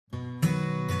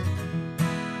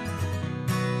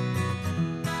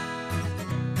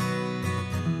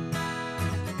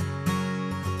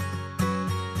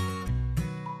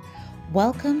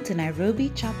Welcome to Nairobi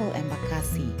Chapel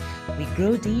Embakasi. We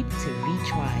grow deep to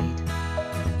reach wide.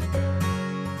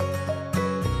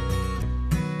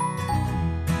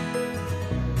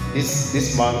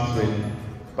 This month when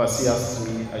Percy asked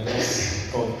me, I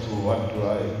just thought through what do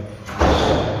I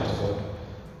share to God.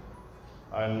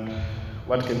 And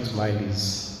what came to mind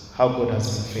is how God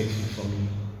has been faithful for me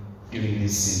during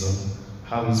this season,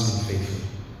 how He's been faithful.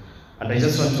 And I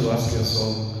just want to ask you a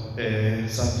song,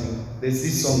 something. There's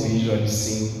this song we usually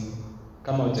sing,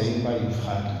 kama utaimba, you've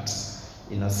heard it.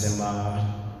 Inasema,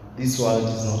 this world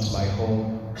is not my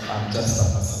home, I'm just a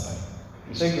passerby.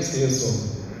 Mshai kusikia hiyo song?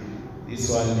 This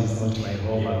world is not my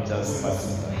home, I'm just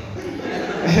passing by.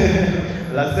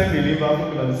 Last time niliimba hapo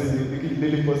kuna msezi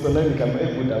nilipost online kama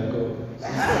muda go.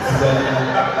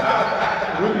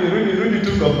 Rudi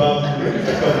tu kwa babu.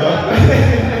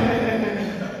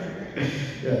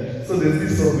 Yeah. So there's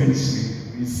this song which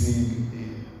we sing.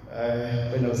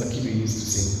 When I was a kid, we used to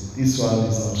sing, this world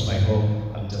is not my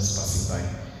home, I'm just passing by.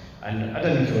 And hata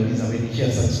nikiuliza, when you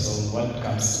hear such a song, what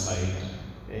comes to mind?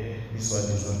 This world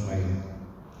is not my home.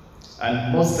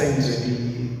 And most times when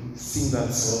we sing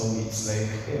that song, it's like,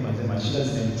 hey, mashida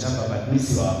zinanichapa, but mimi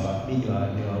si hapa, mimi ni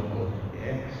wako.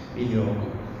 Yeah, mimi ni wako.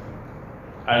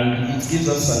 And it gives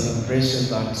us an impression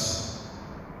that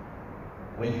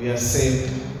when we are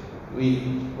saved,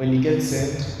 when you get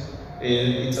saved,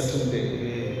 it's a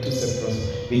two-step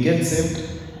process. We get saved,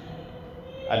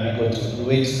 and we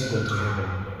wait to go to heaven.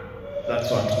 That's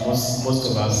what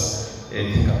most of us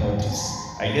think about this.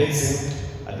 I get saved,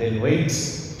 and then wait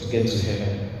to get to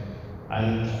heaven.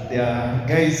 And there are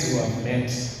guys who have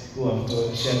met, who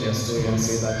have shared their story and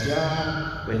say that,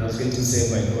 yeah, when I was getting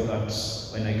saved, I thought that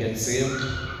when I get saved,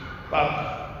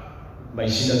 my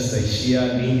shida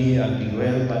zitaishia nini, I'll be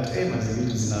well, but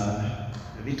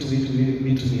vitu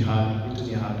ni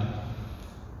hard.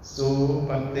 So,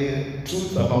 but the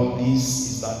truth about this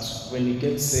is that when we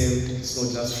get saved, it's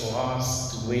not just for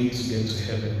us to wait to get to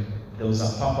heaven. There was a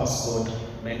purpose God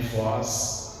meant for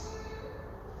us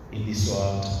in this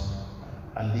world,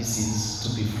 and this is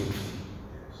to be fruitful.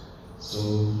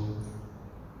 So,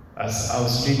 as I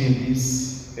was reading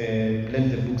this,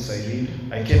 blend the books I read,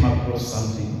 I came across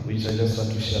something which I just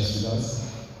want to share with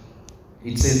us.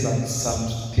 It says that some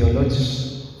theologians,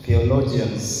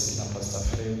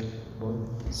 Pastor Fred, both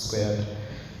squared,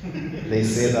 they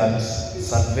say that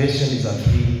salvation is a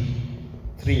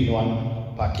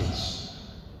three-in-one package.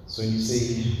 So when you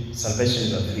say salvation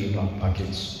is a three-in-one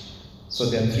package, so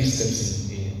there are three steps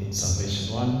in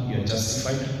salvation. One, you are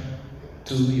justified.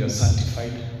 Two, you are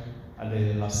sanctified. And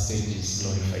the last stage is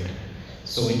glorified.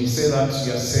 So when you say that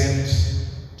you are saved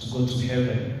to go to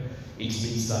heaven, it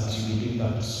means that you believe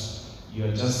that you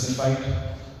are justified.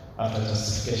 After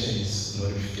justification is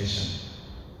glorification.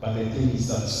 But the thing is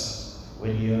that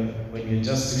when you're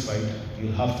justified,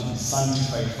 you'll have to be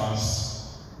sanctified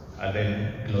first and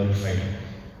then glorified.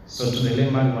 So to the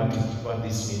layman, what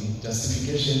this means?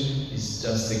 Justification is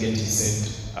just the getting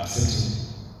saved, accepting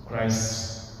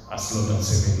Christ as Lord and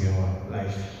Savior in your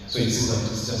life. So it says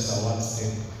that it's just a one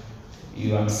step.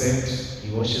 You accept,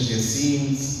 He washes your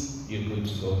sins, you're good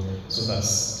to go. So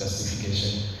that's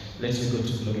justification. Let me go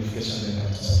to glorification and then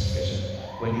come to sanctification.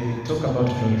 When you talk about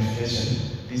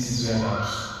glorification, this is where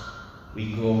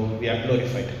we are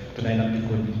glorified.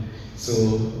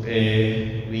 So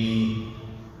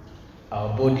our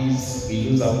bodies, we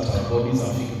lose out our bodies,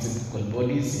 our physical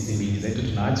bodies,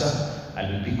 and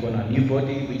we pick on a new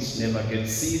body which never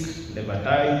gets sick, never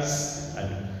dies, and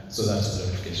so that's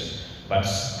glorification. But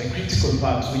the critical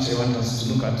part which I want us to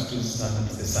look at is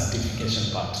the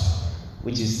sanctification part,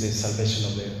 which is the salvation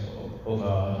of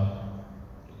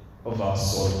our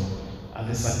soul. And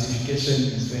the sanctification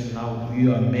is when now we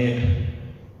are made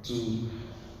to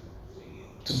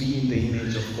be in the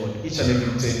image of God. Each and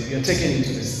every day, we are taken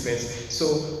into the space.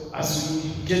 So as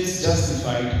we get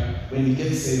justified, when we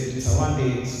get saved, it's a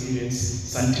one-day experience.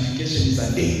 Sanctification is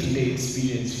a day-to-day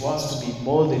experience for us to be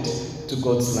molded to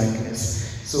God's likeness.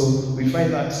 So we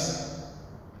find that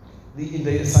in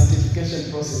the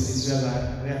sanctification process is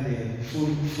where the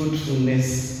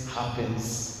fruitfulness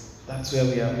happens. That's where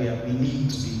we need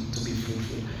to be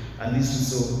fruitful. And this is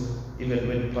so. Even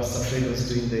when Pastor Fred was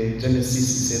doing the Genesis,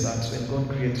 he said that when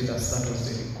God created us, that was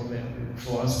the command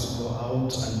for us to go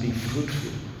out and be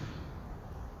fruitful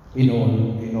in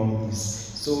all this.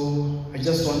 So I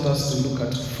just want us to look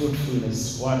at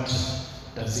fruitfulness. What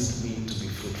does it mean to be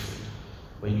fruitful?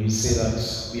 When you say that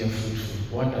we are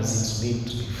fruitful, what does it mean to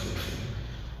be fruitful?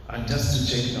 And just to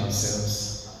check in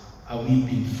ourselves, are we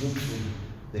being fruitful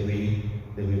the way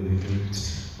we do it?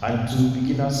 And to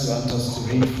begin us, I want us to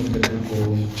read from the book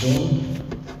of John.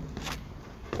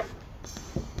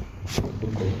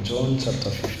 John chapter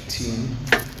 15.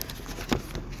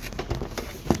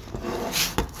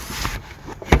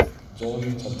 John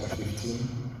chapter 15,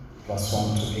 verse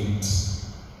 1 to 8.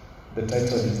 The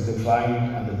title is The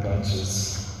Vine and the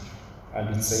Branches.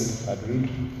 And it says, I read,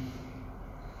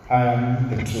 I am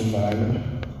the true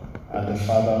vine, and the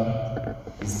Father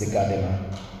is the gardener.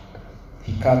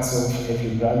 He cuts off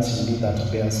every branch in me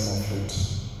that bears no fruit,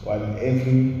 while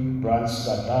every branch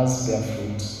that does bear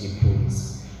fruit he prunes,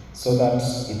 so that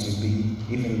it will be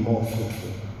even more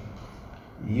fruitful.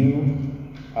 You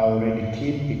are already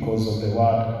clean because of the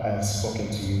word I have spoken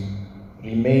to you.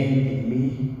 Remain in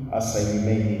me as I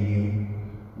remain in you.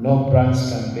 No branch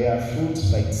can bear fruit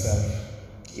by itself.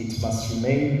 It must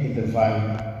remain in the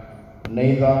vine.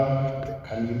 Neither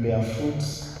can you bear fruit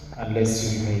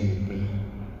unless you remain in me.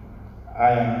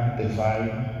 I am the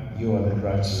vine, you are the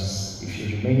branches. If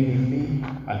you remain in me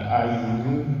and I in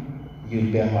you,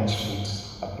 you'll bear much fruit.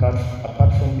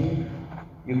 Apart from me,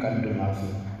 you can do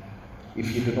nothing.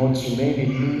 If you do not remain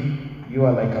in me, you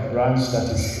are like a branch that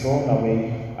is thrown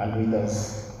away and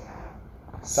withers.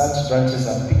 Such branches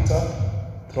are picked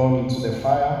up, thrown into the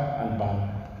fire, and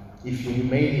burned. If you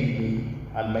remain in me,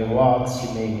 and my words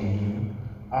remain in you,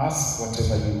 ask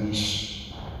whatever you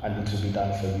wish, and it will be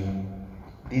done for you.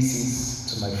 This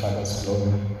is to my Father's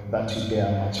glory, that you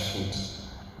bear much fruit,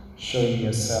 showing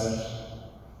yourself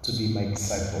to be my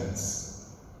disciples.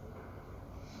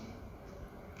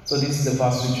 So this is the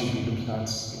verse which we'll be looking at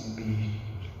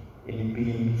in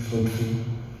being fruitful.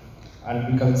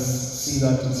 And we can see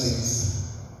that it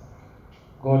says,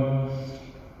 God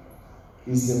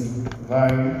is the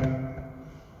vine,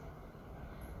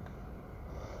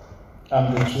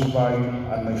 I'm the true vine,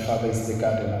 and my Father is the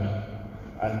gardener,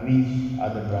 and we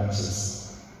are the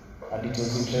branches. And it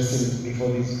was interesting, before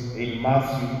this, in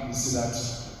Matthew, you see that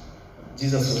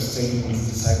Jesus was telling his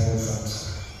disciples that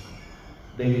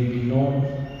they will be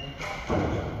known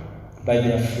by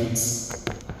their fruits.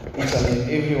 Each and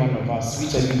every one of us,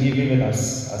 which I believe even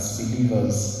as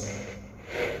believers,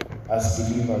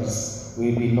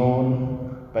 will be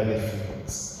known by the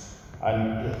fruits.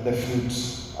 And the fruit,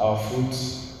 our fruit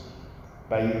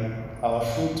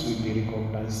will be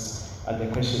recognized. And the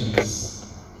question is,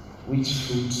 which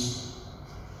fruit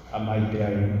am I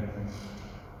bearing?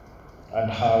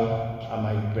 And how am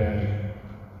I bearing?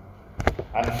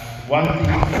 And one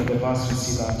thing from the verse we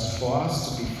see that for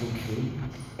us to be fruitful,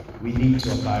 we need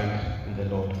to abide in the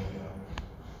Lord.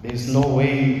 There is no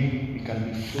way we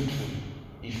can be fruitful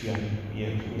if we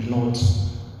will not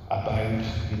abide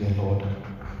with the Lord.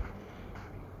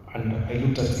 And I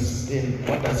looked at this then,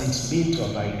 what does it mean to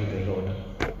abide with the Lord?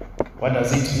 What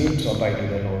does it mean to abide with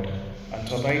the Lord? And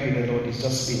to abide with the Lord is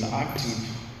just being active.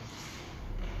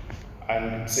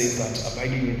 And it says that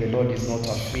abiding with the Lord is not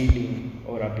a feeling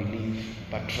or a belief,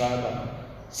 but rather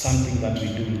something that we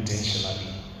do intentionally.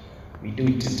 We do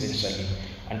it intentionally.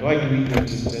 And why do we do it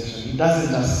intentionally? It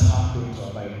doesn't just happen to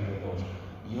abide with the Lord.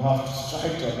 You have to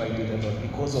strive to abide with the Lord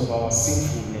because of our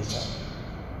sinful nature.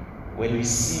 When we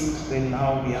sin, then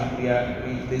now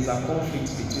there's a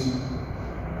conflict between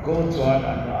God's word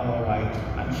and our right.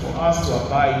 And for us to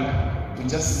abide, we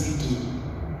just need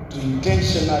to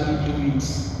intentionally do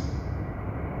it.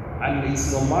 And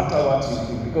it's no matter what we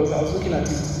do. Because I was looking at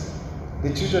it,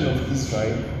 the children of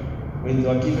Israel, when they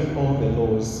were given all the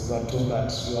laws, they were told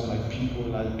that you are my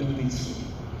people, I'll do this for you.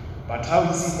 But how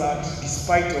is it that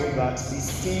despite all that,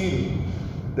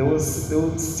 they would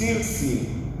still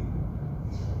sin?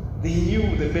 They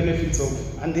knew the benefits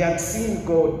of, and they had seen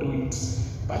God do it,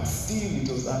 but still it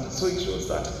was that. So it shows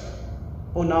that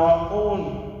on our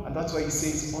own, and that's why he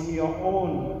says, on your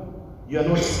own, you are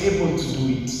not able to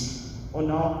do it. On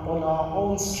our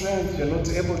own strength, you are not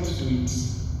able to do it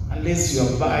unless you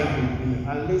abide with me,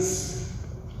 unless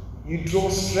you draw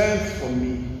strength from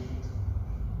me.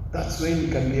 That's when you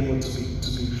can be able to be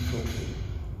fruitful.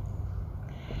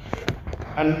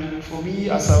 And for me,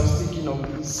 as I was thinking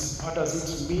of this, what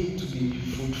does it mean to be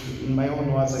fruitful? In my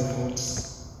own words, I thought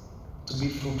to be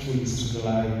fruitful is to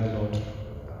rely on the Lord,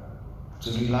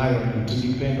 to rely on Him, to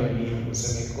depend on Him.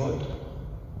 Useme God,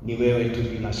 ni wewe tu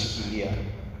ninashikilia.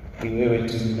 Ni wewe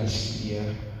tu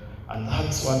ninashikilia. And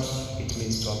that's what it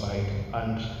means to abide.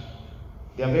 And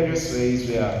there are various ways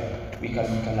where we can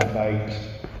abide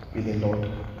with the Lord.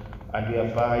 And we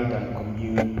abide and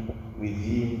commune with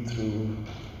Him through,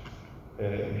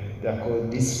 they are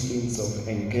called disciplines of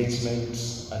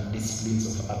engagement and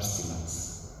disciplines of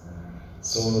abstinence.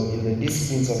 So in the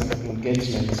disciplines of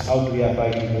engagement, how do we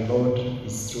abide in the Lord?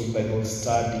 It's through Bible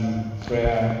study,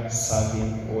 prayer,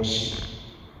 serving, worship,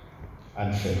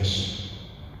 and fellowship.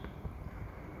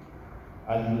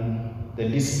 And the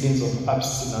disciplines of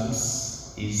abstinence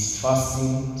is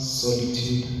fasting,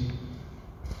 solitude,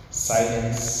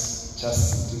 silence,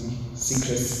 chastity,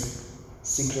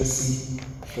 secrecy,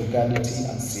 frugality,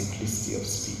 and simplicity of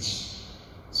speech.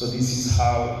 So this is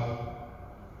how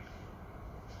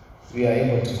we are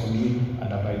able to commune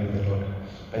and abide with the Lord.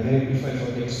 By the way, before I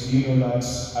forget, do you know that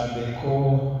at the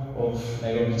core of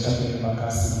Nairobi Chapel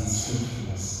Embakasi is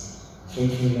fruitfulness?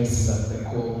 Fruitfulness is at the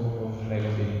core of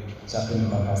Nairobi Chapel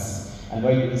Embakasi. And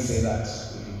why do we say that?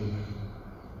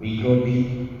 We grow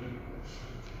deep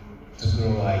to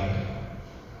grow wide.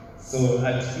 So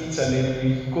at each and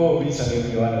every core of each and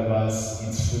every one of us,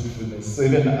 it's fruitfulness. So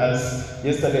even as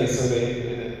yesterday I saw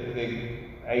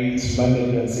I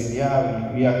reminded you and said,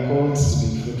 yeah, we are called to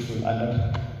be fruitful.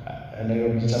 And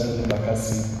Nairobi Chapel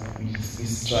Embakasi, we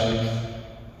strive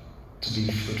to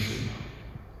be fruitful.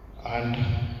 And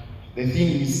the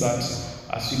thing is that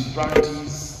as we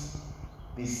practice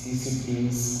these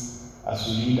disciplines, as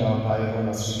we read our Bible,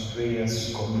 as we pray, as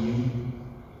we commune,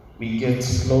 we get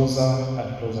closer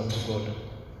and closer to God.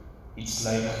 It's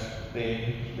like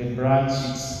the branch,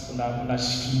 it's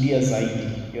unashikilia zaidi.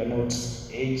 You're not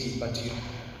edgy, but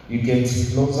you get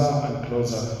closer and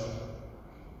closer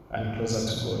and closer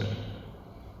to God.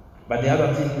 But the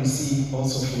other thing we see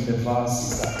also from the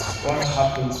verse is that what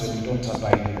happens when you don't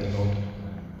abide in the Lord?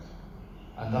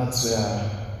 And that's where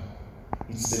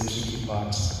it's the tricky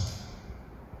part.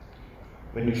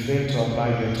 When you fail to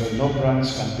abide, you're told no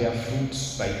branch can bear fruit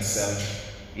by itself.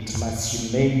 It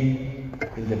must remain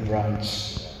in the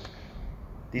branch.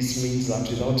 This means that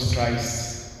without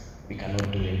Christ, we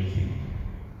cannot do anything.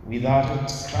 Without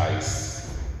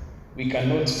Christ, we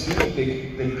cannot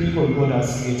be the people God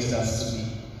has created us to be.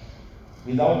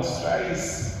 Without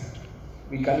Christ,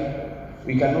 we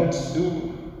cannot do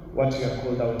what we are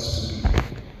called out to be.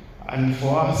 And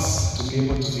for us to be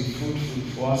able to be fruitful,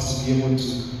 for us to be able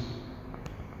to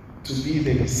be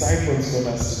the disciples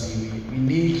God has to be, we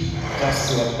need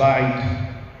just to abide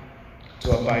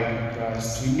in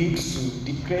Christ. We need to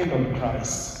depend on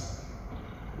Christ.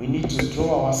 We need to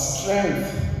draw our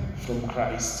strength from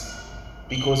Christ,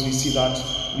 because we see that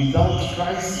without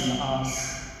Christ in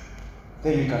us,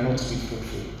 then we cannot be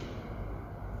fruitful.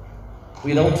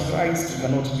 Without Christ, we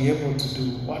cannot be able to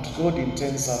do what God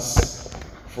intends us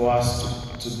for us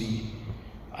to be.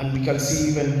 And we can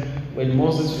see even when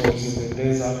Moses was in the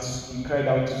desert, he cried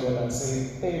out to God and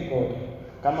said, hey God,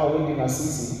 kama wendi na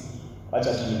sisi,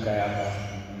 wacha tunikae hapa.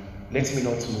 Let me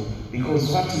not move.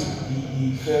 Because what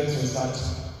he felt was that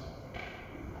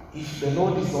if the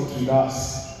Lord is not with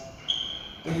us,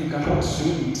 then we cannot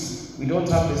do it. We don't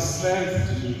have the strength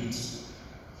to do it.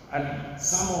 And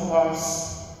some of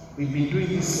us, we've been doing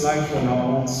this life on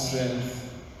our own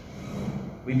strength.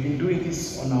 We've been doing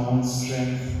this on our own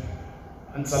strength.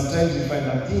 And sometimes we find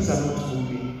that things are not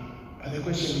moving. And the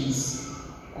question is,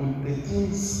 could the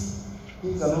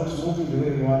things are not moving the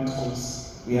way we want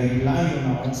because we are relying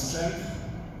on our own strength?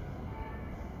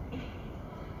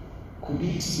 Could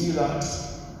it be that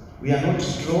we are not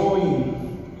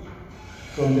drawing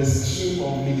from the stream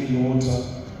of living water?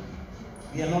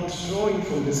 We are not drawing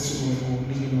from the stream of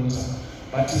living water,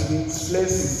 but in its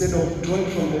place, instead of drawing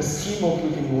from the stream of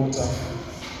living water,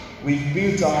 we've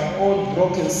built our own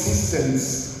broken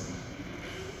systems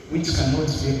which cannot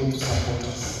be able to support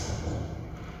us.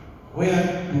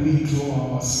 Where do we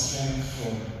draw our strength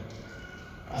from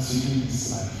as we do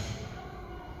this life?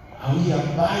 Are we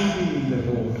abiding in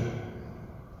the Lord?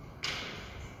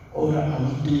 Or are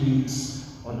we doing it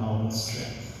on our own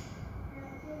strength?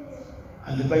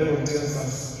 And the Bible tells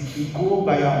us, if we go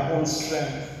by our own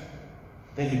strength,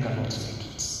 then we cannot make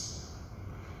it.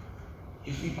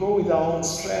 If we go with our own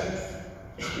strength,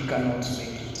 we cannot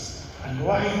make it. And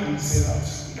why do we say that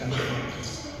we cannot make it?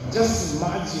 Just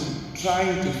imagine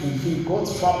trying to fulfill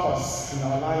God's purpose in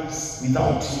our lives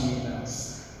without Him in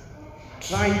us.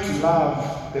 Trying to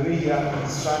love the way He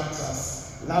instructs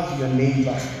us. Love your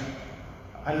neighbor.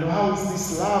 And how is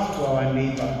this love to our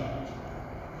neighbor?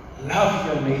 Love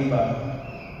your neighbor.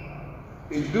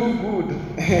 Do good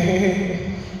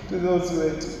to those who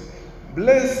hate you.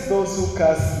 Bless those who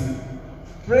curse you.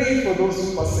 Pray for those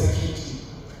who persecute you.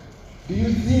 Do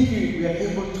you think we are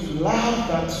able to love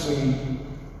that way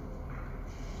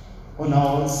on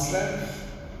our own strength?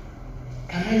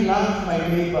 Can I love my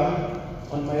neighbor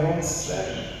on my own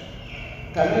strength?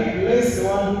 Can I bless the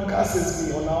one who curses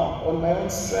me on my own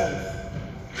strength?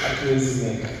 Hatuwezi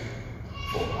make.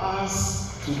 For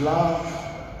us to love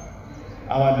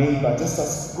our neighbor, just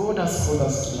as God has called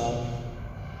us to love,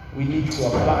 we need to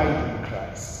abide in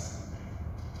Christ.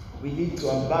 We need to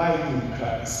abide in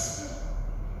Christ.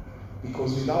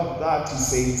 Because without that, He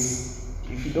says,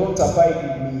 if you don't abide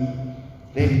in me,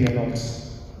 then you are not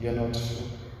you're not full.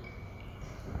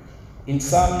 In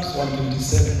Psalms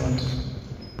 127,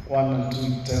 1 and 2,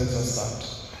 it tells us that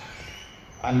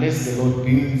unless the Lord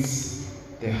builds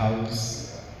the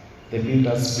house, the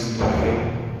builders build in vain.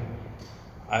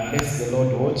 Unless the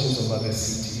Lord watches over the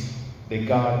city, the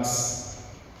guards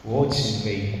watch in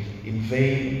vain. In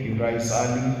vain you rise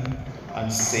early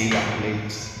and stay up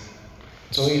late,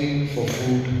 toiling for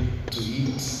food to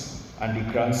eat, and he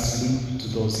grants sleep to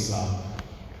those he loves.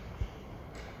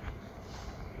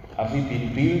 Have we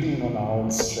been building on our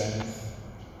own strength?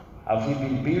 Have we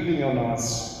been building on our own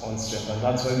strength? And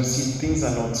that's why we see things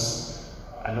are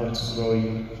not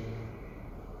growing.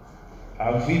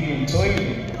 Have we been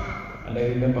toiling? And I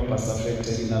remember Pastor Fred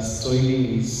telling us toiling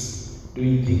is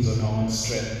doing things on our own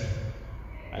strength.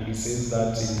 And he says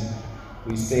that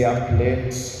we stay up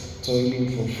late, toiling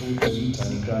for food to eat,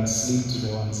 and he grants sleep to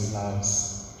the ones he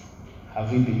loves.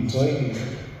 Have we been toiling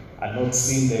and not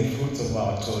seen the fruits of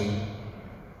our toil?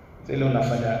 Zile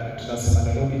unafanya tunasema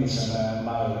Nairobi ni shamba ya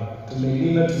mawe.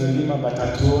 Tumelima but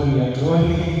hatuoni.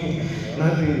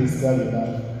 Nothing is going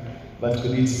on. But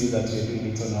could it be that we're doing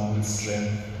it on our own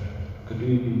strength? Could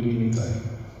we be doing it?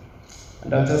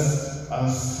 And that just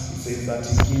as he says that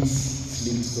he gives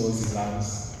sleep to those he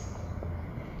loves.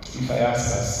 If I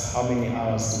ask us, how many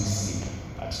hours do we sleep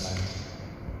at night?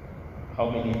 How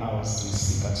many hours do we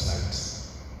sleep at night?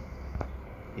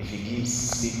 If he gives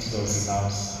sleep to those he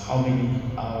loves, how many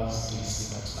hours do we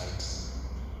sleep at night?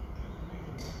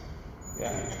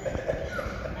 Yeah.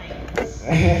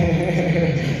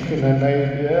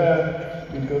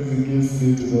 Because he gives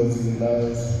sleep to those he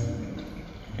loves.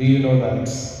 Do you know that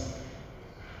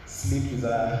sleep is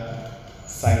a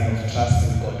sign of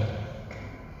trust in God?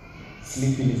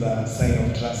 Sleeping is a sign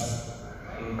of trust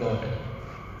in God.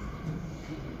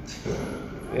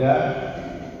 Yeah?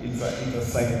 It's a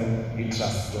sign of we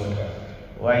trust God.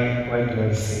 Why do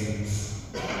I say this?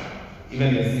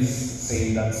 Even there's this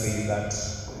saying that says that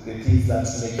the things that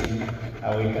make you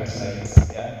awake at night.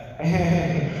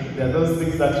 Yeah? There are those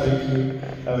things that make you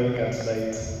awake at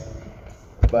night.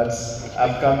 But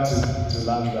I've come to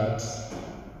learn that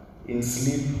in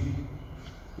sleep,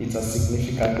 it's a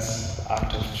significant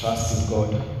act of trust in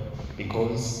God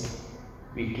because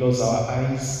we close our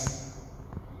eyes,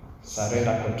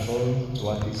 surrender control to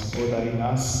what is bothering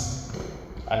us,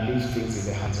 and leave things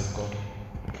in the hands of God.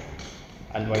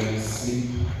 And while we sleep,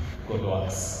 God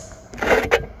works.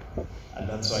 And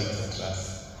that's why it's a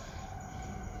trust.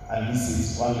 And this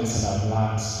is one lesson I've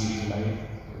learned during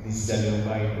this journey of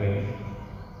mine, when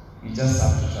you just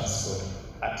have to trust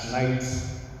God. At night,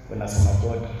 when I say,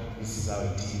 God, this is how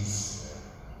it is,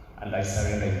 and I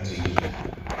surrender it to you,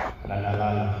 and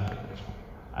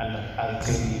I'll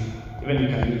tell you, even you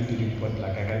can read the report,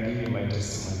 like I can give you my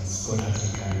testimonies. God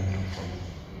has been carrying for me.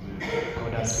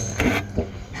 God has been carrying for me.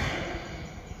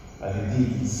 But the thing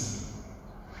is,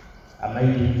 am I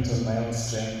doing it on my own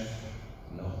strength?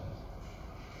 No.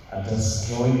 I'm just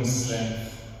drawing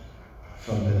strength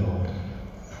from the Lord.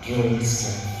 Drawing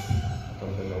strength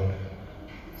from the Lord.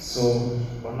 So,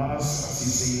 on us, as he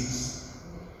says,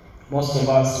 most of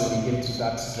us, when we get to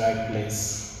that dry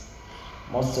place,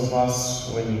 most of us,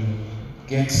 when we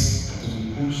get to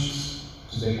be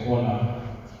pushed to the corner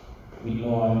with no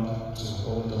one to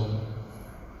hold on,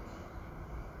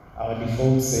 our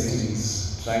default setting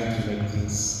is trying to make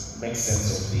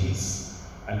sense of things,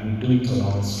 and we do it on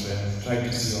our own strength, try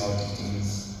to see how it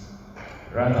is,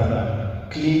 rather than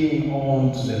clinging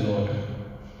on to the Lord.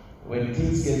 When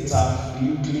things get tough, do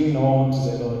you cling on to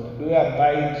the Lord? Do you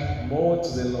abide more to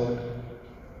the Lord?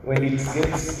 When it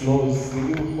gets close, do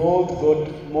you hold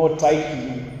God more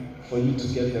tightly for you to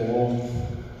get the warmth?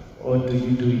 Or do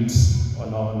you do it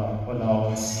on our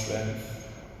own strength?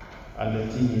 And the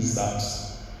thing is that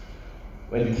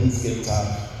when things get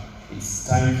tough, it's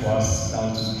time for us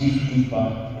now to dig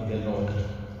deeper in the Lord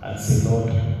and say,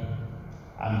 Lord,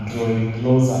 I'm drawing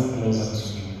closer and closer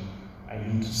to you. I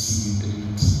need to see you do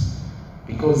it.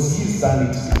 Because he's done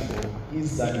it before.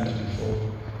 He's done it before.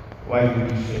 Why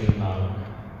would we fail now?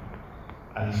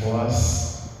 And for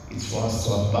us, it's for us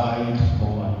to abide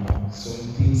more and more. So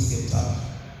when things get tough,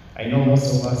 I know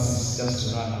most of us is just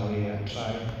to run away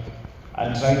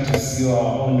and try to see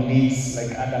our own needs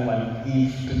like Adam and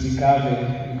Eve to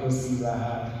jikave because things are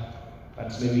hard.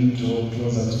 But may we draw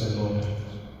closer to the Lord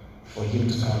for him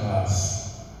to cover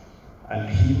us. And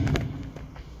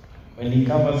when he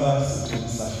covers us, it will be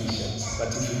sufficient. But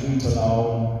if we do it on our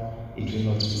own, it will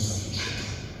not be sufficient.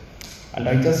 And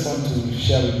I just want to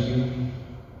share with you,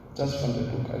 just from the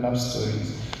book, I love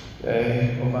stories, of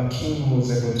a king who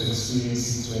was able to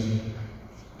experience it when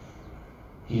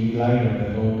he relied on the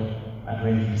Lord and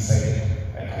when he decided,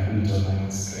 I can do it on my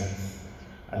own strength.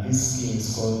 And this king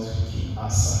is called King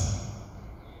Asa.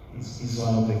 He's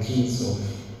one of the kings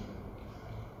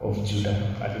of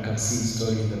Judah. And you can see his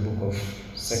story in the book of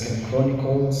 2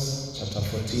 Chronicles, chapter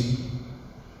 14,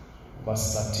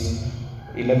 verse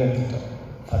 11 to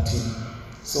 13.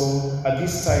 So at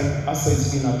this time, Asa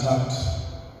is being attacked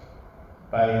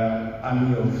by an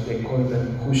army of, they call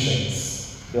them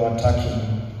Cushites. They were attacking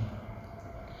him.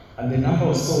 And the number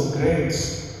was so great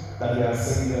that they are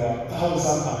saying there were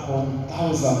thousands upon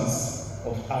thousands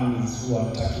of armies who are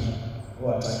attacking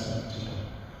Judah.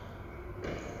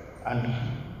 And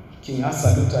King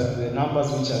Asa looked at the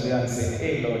numbers which are there and said,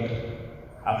 "Hey Lord,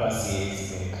 have us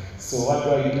here." So what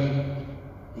do?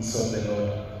 He sought the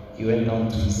Lord. He went down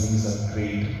to his knees and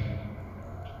prayed.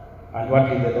 And what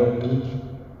did the Lord do?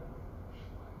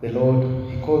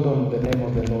 He called on the name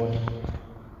of the Lord.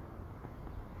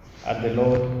 And the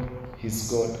Lord,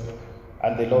 his God.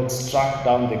 And the Lord struck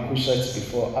down the Cushites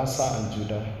before Asa and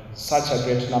Judah. Such a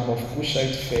great number of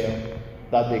Cushites fell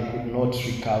that they could not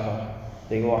recover.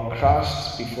 They were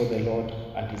crushed before the Lord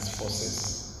and his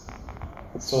forces.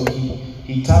 So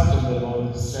he tapped on the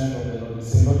Lord, the strength of the Lord. He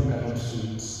said, "Lord, you cannot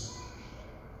do it.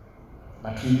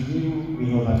 But with you, we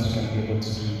know that you can be able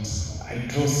to do it. I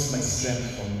draw my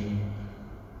strength from you."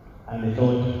 And the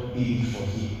Lord did it for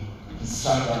him. He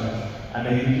struck down them. And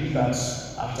I believe that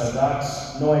after that,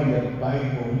 knowing the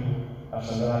Bible,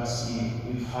 after that,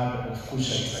 we've heard of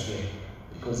Cushites again.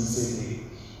 Because he said,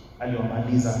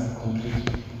 Aliwamaliza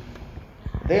completely.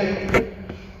 Then,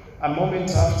 a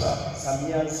moment after, some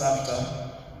years after,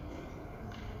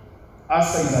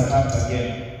 Asa is attacked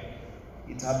again.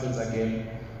 It happens again.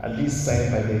 And this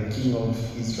time by the king of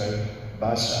Israel,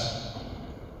 Baasha.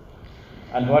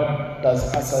 And what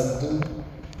does Asa do?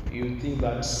 You think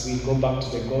that we go back to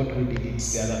the God who did it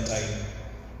the other time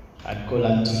and call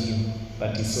unto him.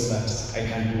 But he saw that I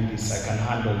can do this, I can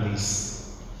handle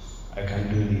this, I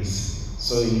can do this.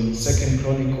 So in 2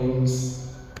 Chronicles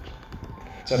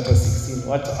chapter 16,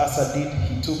 what Asa did,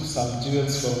 he took some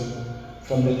jewels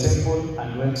from the temple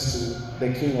and went to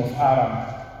the king of Aram.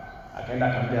 Akaenda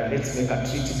akamwambia, let's make a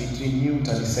treaty between you,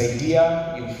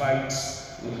 utanisaidia, you fight,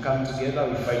 we'll come together,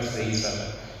 we fight the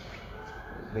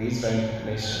Israel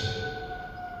nation.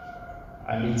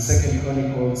 And in 2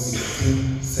 Chronicles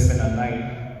 16, 7 and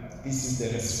 9, this is the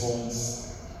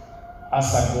response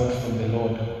Asa got from the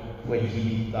Lord when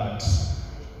he did that.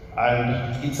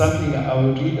 And it's something I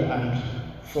will read, and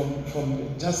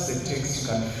from just the text you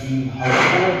can feel how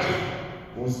God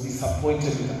was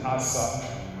disappointed with Asa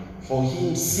for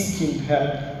him seeking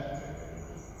help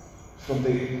from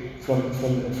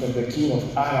the king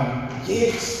of Aram.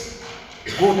 Yet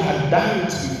God had done it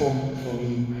before for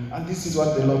him. And this is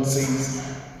what the Lord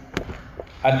says.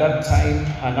 At that time,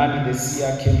 Hanani the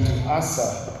seer came to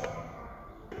Asa,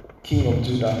 king of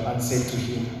Judah, and said to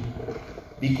him,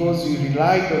 "Because you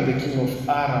relied on the king of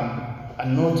Aram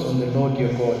and not on the Lord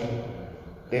your God,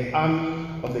 the army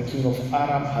of the king of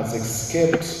Aram has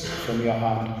escaped from your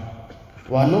hand.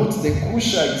 Were not the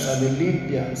Cushites and the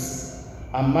Libyans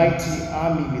a mighty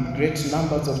army with great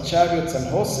numbers of chariots and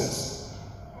horses?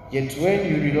 Yet when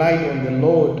you relied on the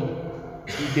Lord,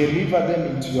 he delivered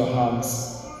them into your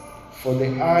hands. For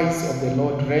the eyes of the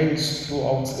Lord range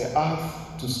throughout the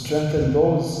earth to strengthen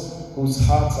those whose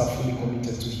hearts are fully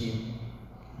committed to him.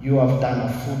 You have done a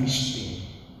foolish thing.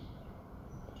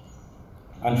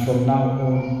 And from now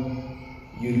on,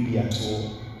 you'll be at war."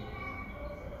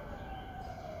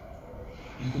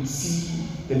 You could see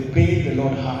the pain the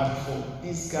Lord had for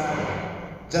this guy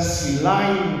just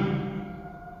relying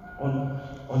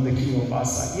on the king of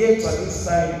Asa. Yet at this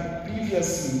time,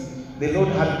 previously, the Lord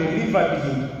had delivered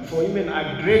him for even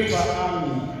a greater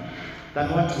army than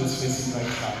what he was facing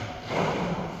right now.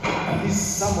 And these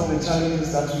are some of the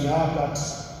challenges that we have, that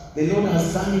the Lord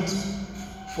has done it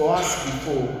for us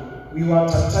before. We were at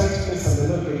a tight place and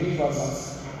the Lord delivers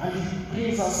us. And he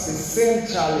brings us the same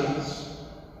challenge.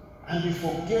 And we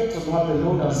forget on what the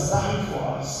Lord has done for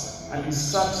us. And we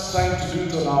start trying to do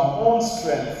it on our own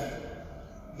strength.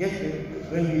 Yet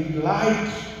when we relied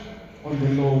on the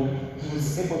Lord, he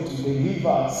was able to deliver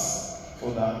us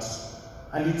for that.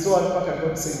 And it's so important.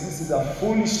 God said, this is a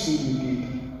foolish thing you did,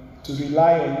 to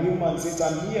rely on humans. Yet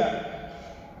I'm here.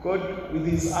 God, with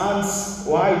his hands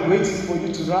wide, waiting for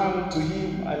you to run to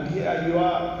him. And here you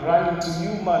are, running to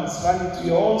humans, running to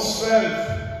your own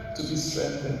strength to be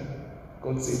strengthened.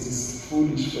 God said it's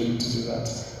foolish for you to do that.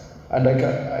 And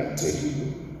I tell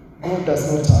you, God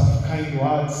does not have kind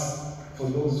words for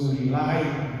those who rely on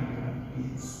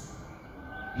him.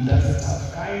 He doesn't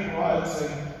have kind words.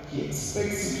 He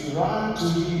expects you to run to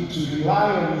him, to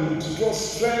rely on him, to draw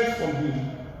strength from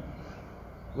him.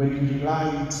 when you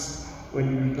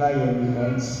rely on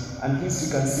God. And this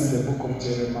you can see in the book of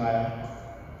Jeremiah.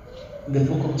 In the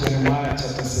book of Jeremiah,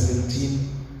 chapter 17,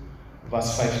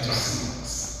 verse 5 to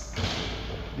 6.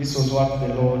 This was what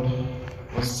the Lord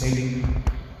was telling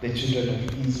the children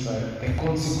of Israel, the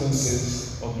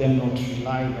consequences of them not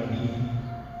relying on Him.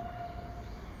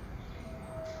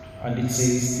 And it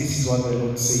says, this is what the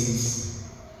Lord says: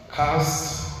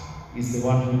 cursed is the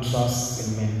one who trusts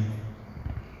in men.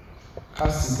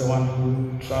 Cursed is the one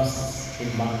who trusts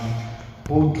in man,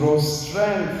 who draws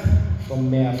strength from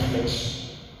mere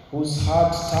flesh, whose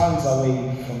heart turns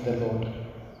away from the Lord.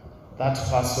 That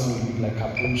person will be like a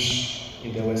bush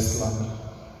in the wasteland.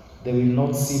 They will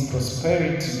not see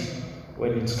prosperity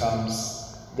when it comes.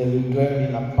 They will dwell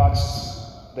in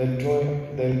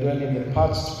the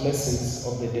parched places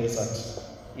of the desert.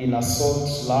 In a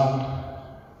salt land,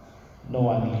 no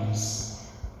one lives.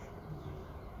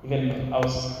 Even when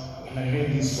I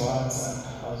read these words and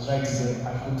I was writing them, I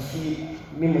could feel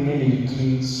me mwenyewe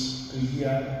cringe to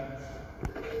hear,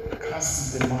 cursed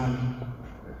is the man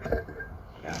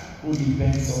who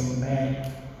depends on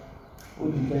men,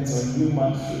 who depends on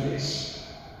human flesh.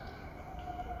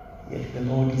 Yet the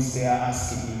Lord is there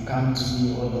asking you, come to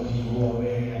me, all of you who are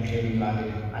weary and heavy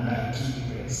laden, and I'll give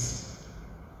you rest.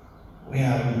 Where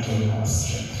are we drawing our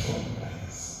strength from,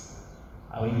 guys?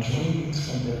 Are we drawing it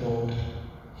from the Lord?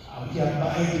 Are we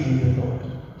abiding in the Lord?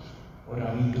 Or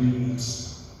are we doing it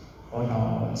on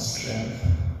our own strength?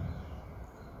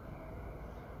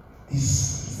 This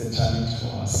is the challenge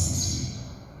for us this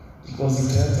week. Because it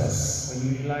tells us, when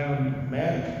you rely on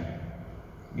men,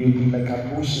 you'll be like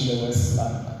a bush in the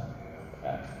wasteland.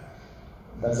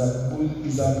 Is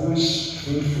a bush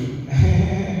fruitful?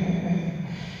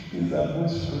 Is a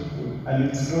bush fruitful? And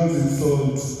it grows in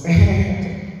salt.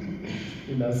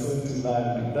 In a salty land.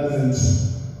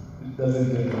 It doesn't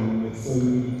get anywhere. So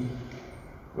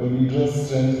when we draw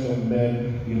strength from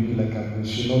men, you'll be like a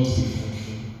bush. You'll not be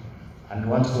fruitful. And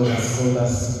what God has called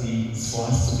us to be is for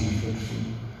us to be fruitful.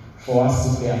 For us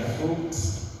to bear fruit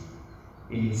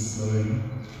in His glory.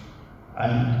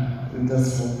 And we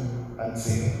just move and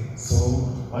say, so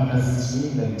what does it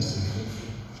mean then to be fruitful?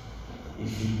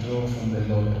 If you draw from the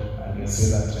Lord, and you say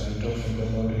that when you draw from the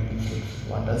Lord, you be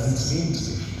fruitful. What does it mean to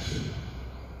be fruitful?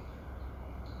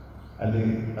 And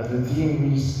the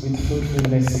thing with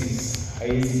fruitfulness is,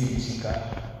 haiwezi fichika.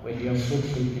 When you are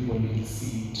fruitful, people will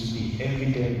see to be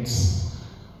evident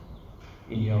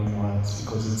in your words,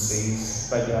 because it says,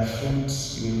 by their fruit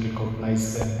you will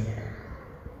recognize them.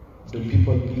 Do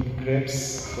people pick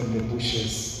grapes from the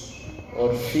bushes,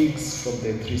 or figs from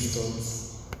the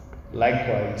thistles?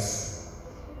 Likewise,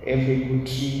 every good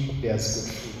tree bears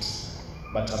good fruit,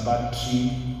 but a bad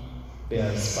tree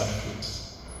bears bad fruit.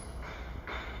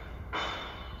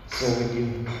 So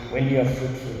when you are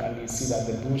fruitful and you see that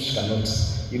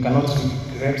you cannot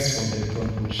pick grapes from the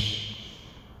thorn bush.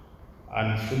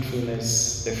 And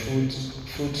fruitfulness, the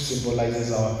fruit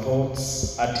symbolizes our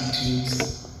thoughts,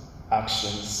 attitudes,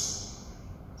 actions.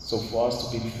 So for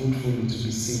us to be fruitful, to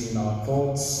be seen in our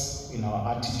thoughts, in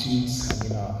our attitudes,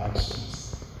 and in our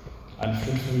actions. And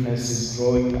fruitfulness is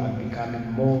growing and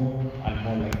becoming more and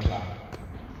more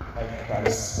like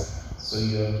Christ. So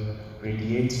you're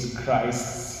radiating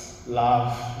Christ's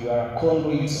love. You are a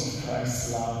conduit of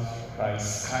Christ's love,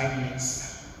 Christ's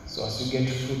kindness. So as you get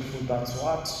fruitful, that's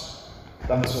what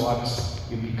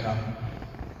you become.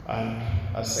 And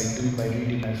as I do my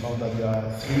reading, I found that there are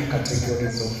 3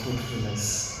 categories of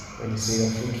fruitfulness. When you say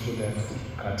you're fruitful, there are 3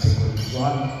 categories.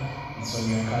 One is on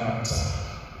your character.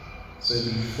 So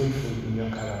you'll be fruitful in your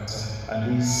character.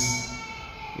 And this,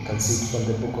 you can see it from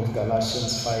the book of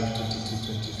Galatians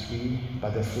 5:22-23.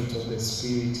 But the fruit of the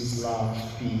Spirit is love,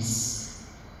 peace,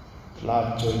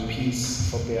 joy,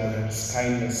 peace, forbearance,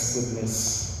 kindness,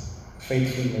 goodness,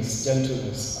 faithfulness,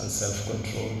 gentleness, and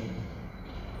self-control.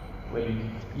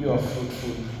 When you are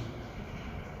fruitful,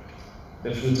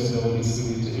 the fruit of the Holy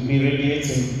Spirit, you'll be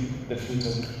radiating the fruit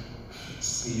of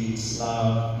Spirit,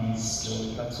 love, peace,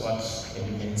 joy. That's what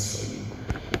emanates for you.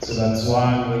 So that's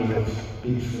one way of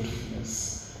being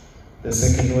fruitfulness. The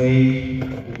second way of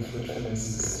being fruitfulness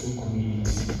is through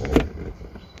community.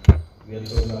 We are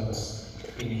told that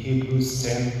in Hebrews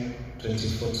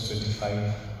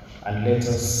 10:24-25, and let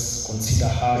us consider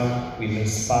how we may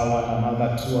spur one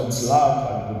another towards love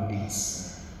and good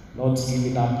deeds, not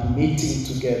giving up meeting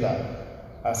together,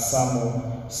 as some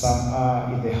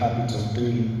are in the habit of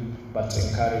doing, but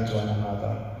encourage one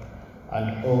another,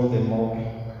 and all the more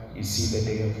you see the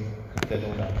day of the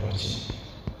Lord approaching.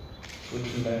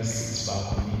 Fruitfulness is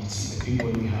about community, the people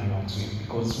we hang out with,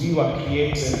 because we were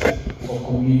created for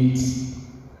community.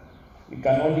 You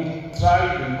can only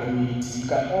thrive in community. You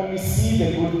can only see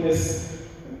the goodness,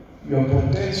 your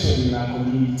potential in a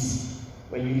community.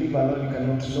 When you live alone, you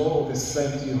cannot know the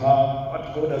strength you have,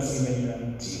 what God has given you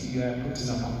until you are put in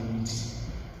a community.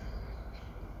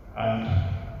 And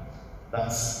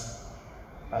that's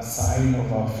a sign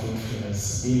of our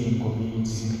fruitfulness, being in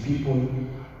community with people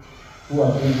who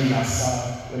are building us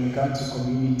up. When we come to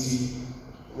community,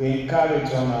 we encourage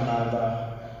one another.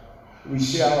 We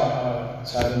share our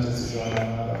challenges with one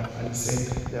another. And he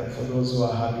said, for those who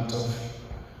are habit of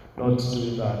not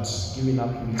doing that, giving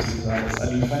up meeting others.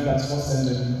 And you find that most times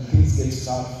when things get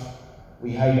tough,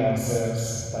 we hide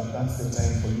ourselves. But that's the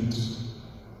time for you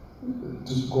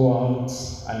to go out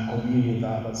and commune with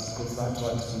others, because that's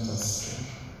what gives us strength.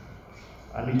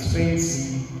 And it pains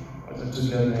me, to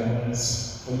tell me honest,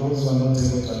 for those who are not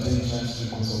able to attend church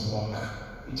because of work,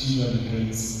 it usually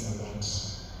pains me a lot.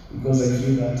 Because I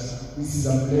feel that this is a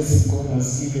blessing God has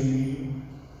given me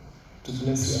to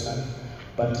bless your life.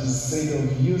 But instead of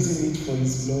using it for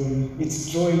His glory,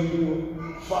 it's drawing you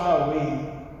far away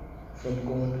from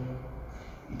God.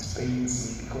 It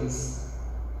pains me because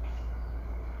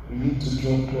we need to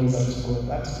draw closer to God.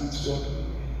 That which God,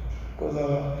 because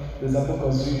there's a book I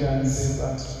was reading and it says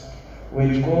that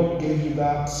when God gave you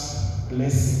that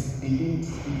blessing,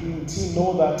 didn't He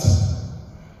know that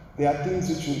there are things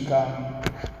which will come?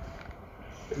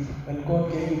 When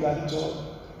God gave you that job,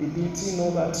 didn't He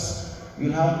know that you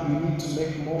need to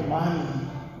make more money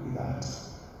with that?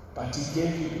 But He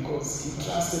gave you because He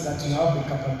trusted that you have the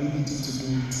capability to do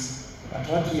it. But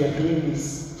what we are doing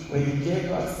is, when He gave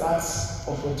us that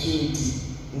opportunity,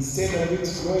 instead of it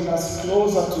drawing us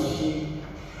closer to Him,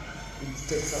 it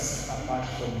takes us apart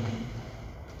from Him.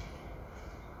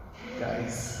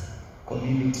 Guys,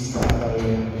 community is another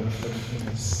way of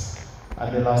fruitfulness.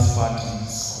 And the last part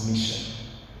is commission.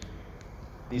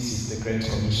 This is the Great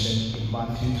Commission in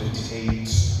Matthew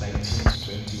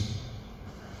 28:19-20.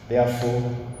 Therefore,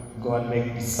 go and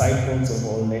make disciples of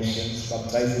all nations,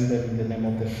 baptizing them in the name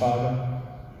of the Father,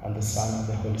 and the Son, and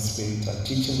the Holy Spirit, and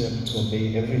teaching them to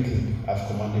obey everything I've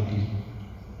commanded you.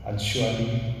 And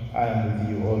surely I am with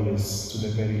you always to the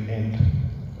very end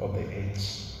of the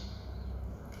age.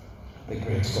 The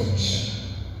Great Commission.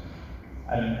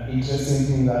 An interesting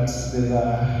thing that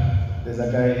there's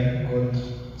a guy called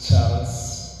Charles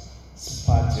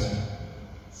Spurgeon.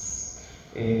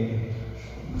 From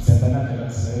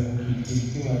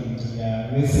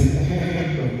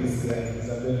this guy. He's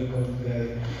a very good guy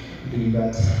doing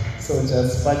that. So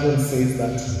Charles Spurgeon says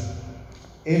that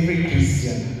every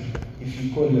Christian, if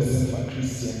you call yourself a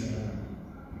Christian,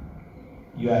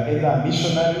 you are either a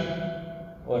missionary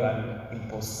or an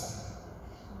imposter.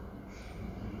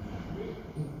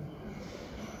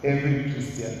 Every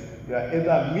Christian, you are either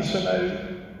a missionary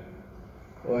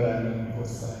or an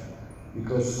imposter,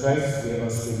 because Christ gave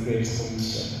us the Great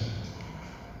Commission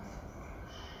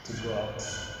to go out.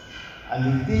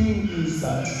 And the thing is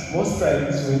that most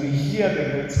times when we hear the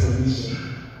Great Commission,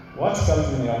 what comes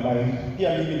in your mind,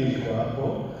 here maybe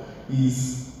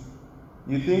is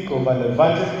you think of an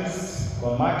evangelist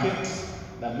or market,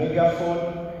 a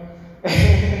megaphone,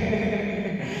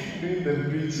 doing the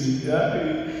preaching.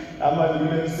 Yeah? Ama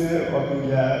vile mse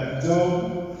wapiga job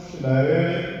na wewe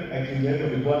akienda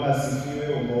ni Bwana asifiwe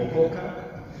umeokoka.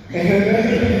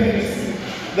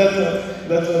 That's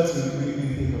what we really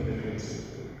think of the Great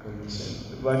Commission.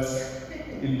 But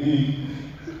indeed,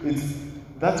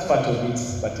 that's part of it,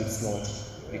 but it's not.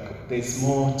 Because there's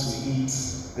more to it.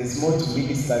 There's more to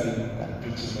ministering than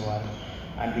preaching the word.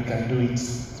 And we can do it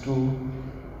through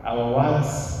our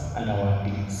words and our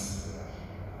deeds.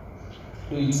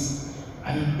 Do it.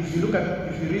 And if you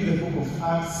read the book of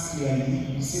Acts clearly,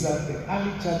 you see that the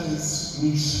early churches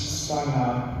which sprang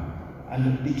up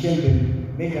and became the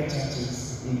mega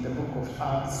churches in the book of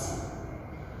Acts,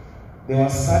 they were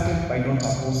started by not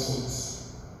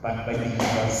apostles, but by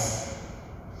believers.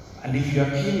 And if you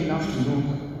are keen enough to look,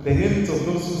 the names of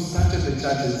those who started the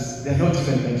churches, they are not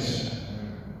even mentioned.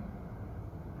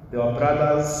 There were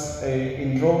brothers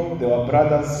in Rome, there were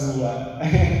brothers who were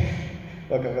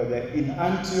in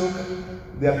Antioch.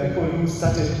 There are people who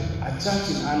started a church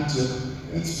in Antioch.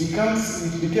 It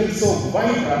became so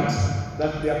vibrant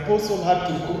that the apostle had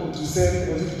to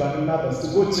send Barnabas to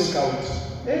go check out.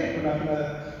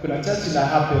 Kuna church in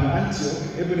Antioch.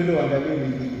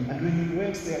 And when he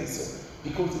went there, he saw,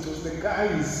 because it was the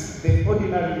guys, the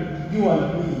ordinary, you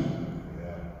and me,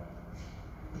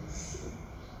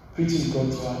 preaching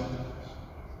God's word.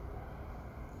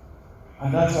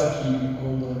 And that's what we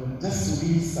call on, just to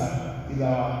minister with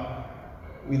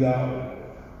what we do.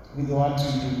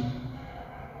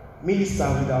 Minister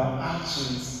with our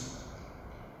actions.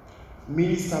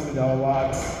 minister with our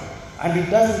words. And it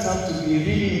doesn't have to be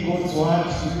reading God's word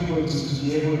to be able to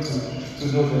be able to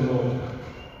know the Lord.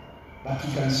 But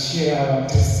we can share our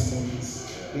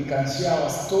testimonies. We can share our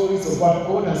stories of what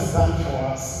God has done for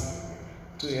us.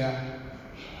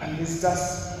 And it's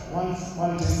just one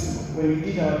testimony. When we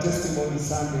did our testimony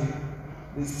Sunday,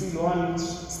 there's still one which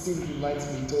still reminds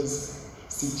me. It was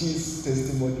Sichi's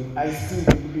testimony. I still,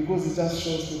 because it just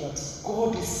shows me that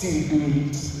God is still doing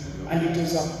it. And it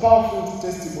was a powerful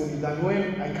testimony than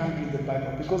when I can't read the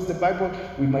Bible. Because the Bible,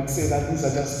 we might say that these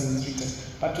are just things written.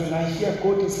 But when I hear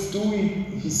God is doing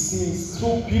His things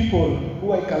through people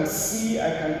who I can see, I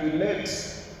can relate,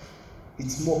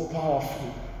 it's more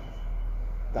powerful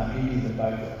than reading the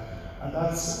Bible. And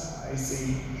that's why I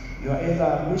say, you are either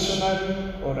a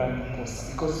missionary or an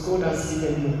imposter. Because God has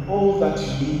given you all that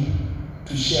you need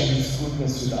to share His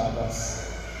goodness with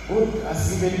others. God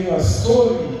has given you a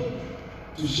story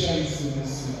to share His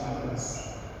goodness with others.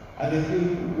 And the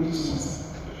thing which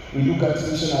is, we look at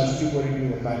mission as people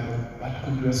reading the Bible, but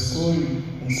could your story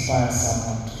inspire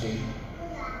someone today?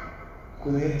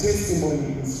 Could your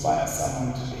testimony inspire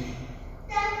someone today?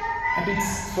 And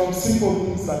it's from simple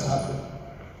things that happen.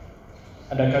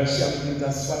 And I can share with you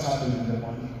that's what happened in the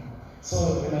morning.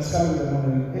 So when I was coming in the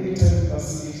morning, anytime people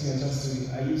see me,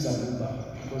 I use an Uber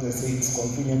because I say it's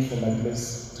convenient for my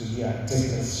place to hear,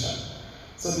 take this shot.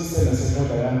 So this time I said, no,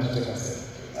 I want to take a step.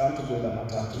 I want to go to the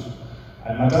matatu.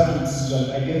 And matatu is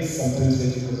usually, I get sometimes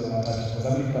late because of matatu. Kwa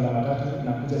sababu nikipanda matatu,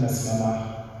 nakuja nasimama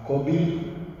Kobi,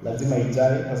 lazima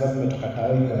ijae, kwa sababu nimetoka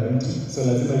Tawi kwa renti, so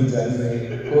lazima ijae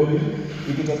Kobi.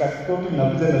 Ikitoka Kobi,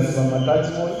 nakuja nasimama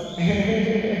Tajmall.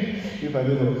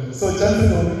 So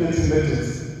chances of me getting late.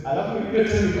 Alafu ile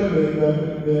time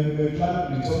the plan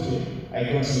nitoke, I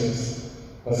got late.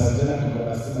 Because I'm then to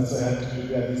Palestine, so I had to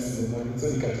prepare this in the morning. So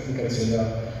nikachelewa.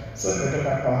 So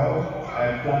nimetoka kwa hao,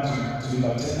 I planned to leave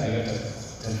at 10, I left at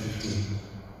 10:15.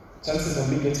 Chances of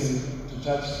me getting to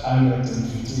church early at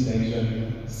 10:15, I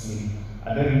usually sleep.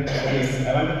 And then obviously I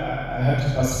had to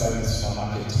pass by the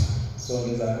supermarket. So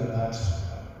there's a good that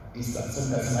distance. So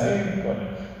that's my God.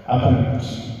 Hapa ni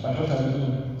kuchi. But what I do,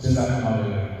 cheza kama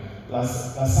wewe.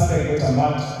 Last Sunday I got a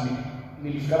match.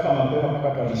 Nilifika hapa mapema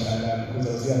mpaka walishangaa because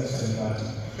I was here at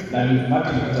 10:30. Na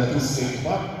nilimaki nikuja tu straight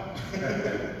back.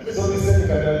 So this time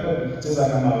nikaambiwa nikicheza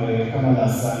kama wewe, kama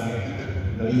last Sunday.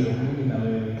 Ndio hiyo mimi na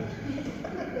wewe.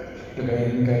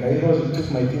 Nikaenda hivyo,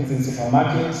 took my things in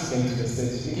supermarket, came to the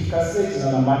stage. Nikifika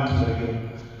stage na mark ndio hiyo.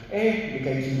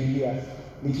 Nikakimbilia.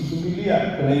 Nikikimbilia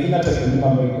kuna ingine hata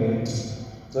kwa ambayo iko empty.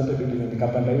 Zote bidii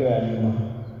nikapanda hiyo ya nyuma.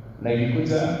 Na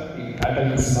ilikuja hata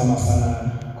nikisimama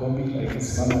sana Kobi,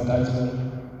 nikisimama Tajmall,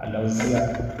 and I was here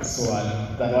so early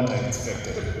than what I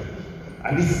expected.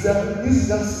 And this is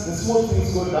just the small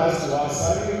things God does to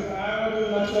us.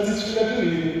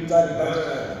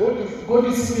 God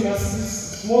is giving us these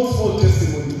small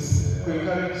testimonies to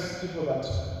encourage people that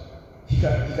He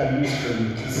can use for you.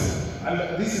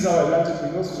 And this is how I learned it,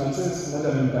 because when says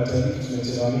mother nipatia lift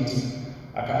tumechelewa meeting,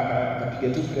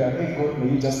 akapiga tu prayer, hey God,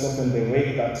 may you just open the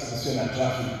way that usiwe na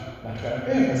traffic. Na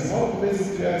tukaambia, lazima upeze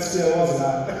prayer sio wazi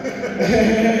na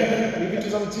ni vitu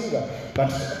za mjinga.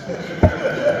 But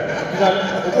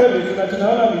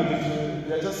tunaona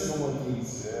they are just normal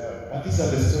things. But these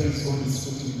are the stories God is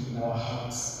putting in our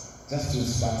hearts just to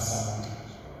inspire someone.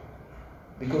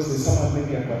 Because there's someone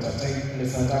maybe at a time,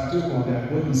 let's attack you,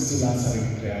 God is still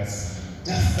answering prayers.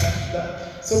 Just that.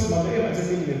 So tunamwambia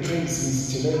wazee in the train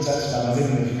sichelewe church na wazee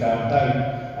nimefika on time.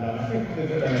 Anaona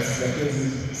kwa anasikia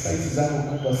size zangu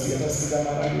kubwa si hata si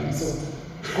kama rangi. So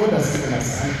God has given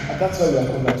us, and that's why we are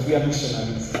called that we are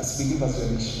missionaries. As believers we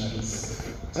are missionaries.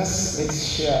 Just let's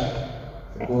share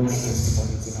God's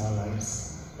testimonies in our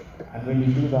lives. And when you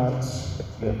do that,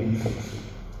 you are being faithful.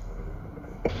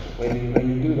 When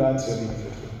you do that, you are being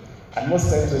faithful. And most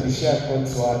times when we share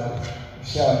God's word, we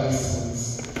share our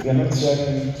testimonies, we are not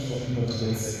sharing it for people to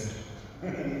get saved.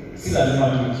 Si lazima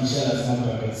tukishare lazima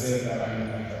mtu get saved.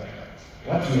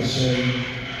 What we are sharing,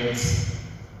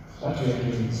 what we are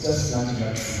doing is just planting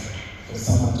that seed for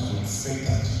someone to be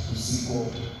expectant to see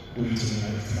God do it in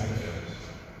their life.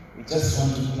 We just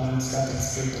want to plant that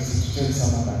expectancy to tell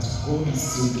someone that God is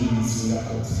still doing His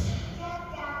miracles.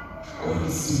 God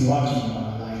is still working in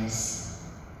our lives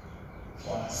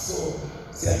for us. So,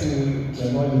 see, I think the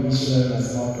missionary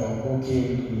does not okay,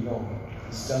 you know.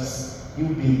 It's just you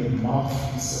being the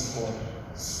mouthpiece of God,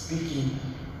 speaking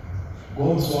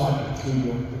God's word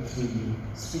through you,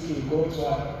 speaking God's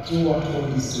word through what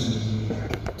God is doing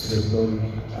to the glory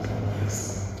of our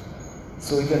lives.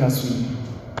 So even as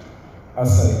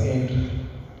I end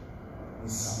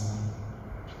this sermon,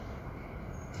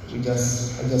 I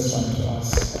just want to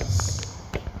ask us.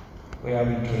 Where are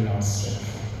we drawing our strength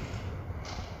from?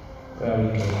 Where are we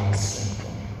drawing our strength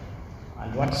from?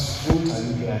 And what fruit are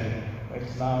you bearing?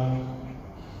 Right now,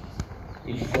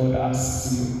 if God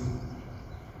asks you,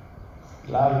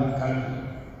 Larry,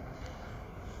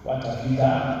 what have you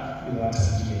done with what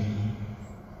I've given you?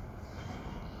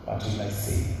 What will I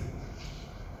say?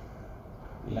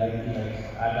 Will I be like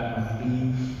Adam and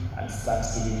Eve and start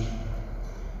giving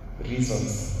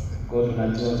reasons? God,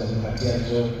 unajua utanipatia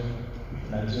job,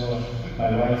 unajua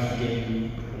my wife gave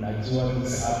me, unajua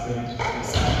this happened.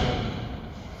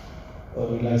 Or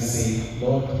will I say,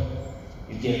 Lord,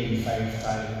 you gave me 5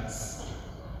 times.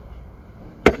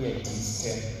 Here it is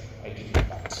 10. I give it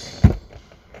back to you.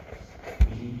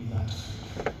 Will you be that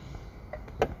fruitful?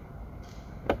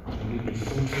 Will you be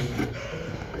fruitful?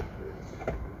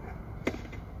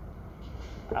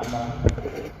 Ama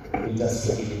we just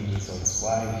be giving reasons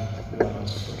why we are not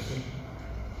fruitful.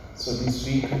 So this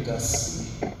week we just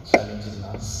be challenging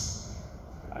us.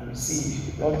 And you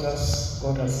see, God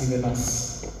has given us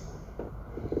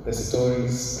the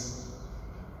stories,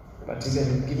 but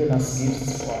even given us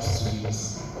gifts for us to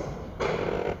use.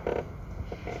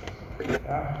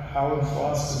 How for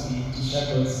us to be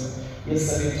shepherds.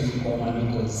 Yesterday to become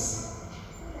manicos.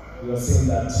 We were saying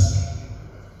that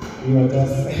we were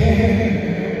just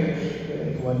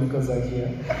manicos are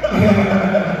here.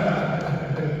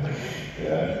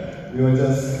 Yeah, we were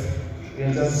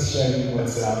just sharing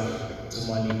what's up to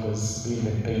manicos, doing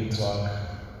the paint work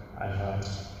and that.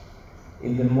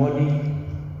 In the morning,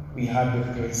 we had the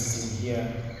praise team here.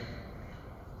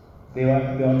 They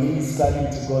were really starting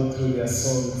to go through their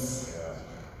songs.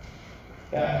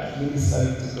 Yeah, really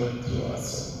starting to go through our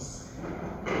songs.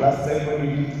 Last time when we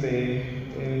did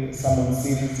the sermon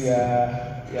series,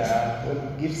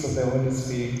 gifts of the Holy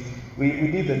Spirit,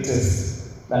 we did the test.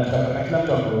 That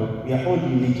we are all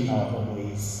unique in our own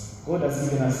ways. God has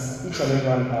given us each and every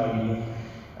one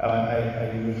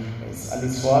our uniqueness. And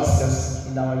it's for us just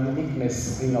in our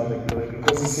uniqueness bring out the glory.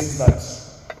 Because He says that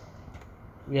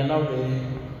we are now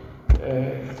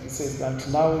He says that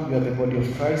now you are the body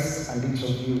of Christ and each of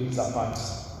you is a part.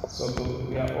 So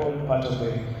we are all part of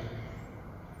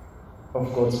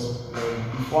God's body.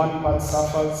 If one part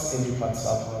suffers, every part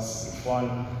suffers. If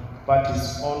one part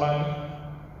is honored,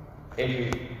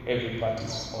 every part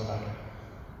is honored.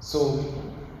 So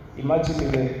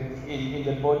imagine in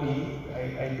the body,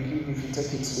 I believe if you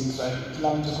take it literally,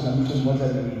 kila mtu kuna mtu mmoja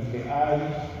ni the eye,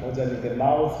 mmoja ni the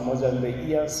mouth, mmoja ni the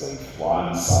ear. So if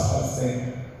one suffers,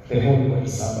 then the whole body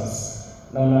suffers.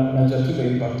 Na unajua tu the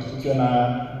impact. Ukiwa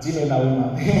na jino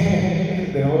inauma,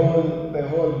 the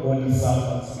whole body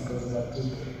suffers because of that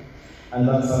tooth. And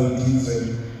that's how it is when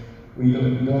we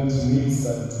don't mix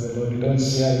that to the Lord. We don't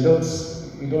share.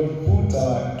 We don't put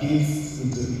our gifts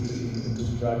into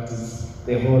practice.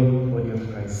 The whole body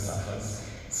of Christ suffers.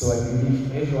 So I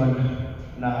believe everyone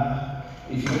now,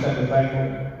 if you look at the Bible,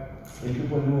 the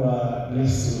people who are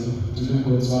blessed to do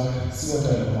God's work, see what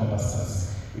I know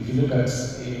pastors. If you look at,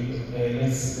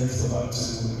 let's go back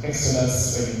to Exodus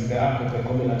when the Ark of the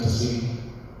Covenant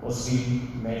was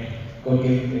being made. God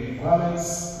gave the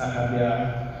requirements,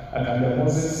 Akambia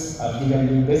Moses, I've given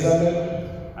you Bezalel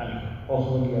and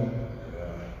Oholiab.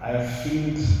 I have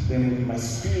filled them with my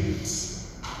spirit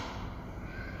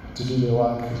to do the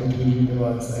work. Let me read the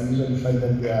words. I usually find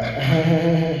them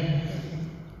there.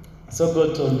 So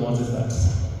God told Moses that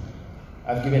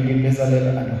I've given you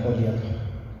Bezalel and Oholiab.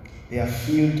 They are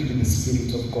filled with the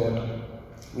Spirit of God,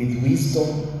 with wisdom,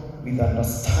 with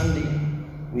understanding,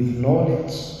 with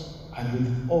knowledge, and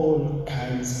with all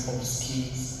kinds of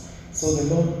skills. So the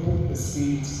Lord put His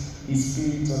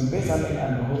Spirit on Bezalel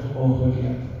and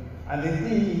Oholiab. And the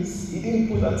thing is, He didn't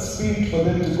put that Spirit for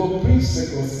them to go preach the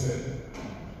gospel.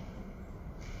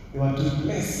 They want to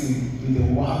bless Him with the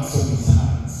works of His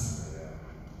hands.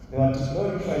 They want to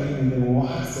glorify Him with the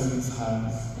works of His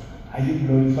hands. Are you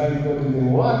glorifying God with the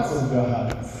works of your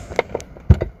hands?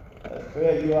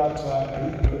 Where you are, are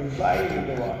you glorifying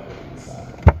the work of His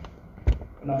hands?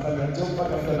 Unafanya job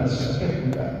mpaka mtu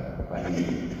anashika. Kwani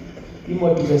hii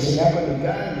motivation yako ni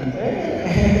gani?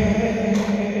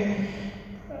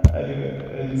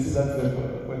 And you see that's the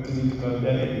opportunity to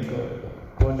compare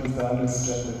God is the one who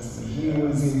strengthens me. He who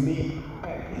is in me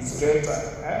is greater.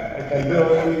 I can do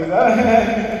all things.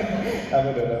 I'm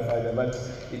not going to find it, but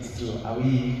it's true. Are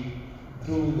we,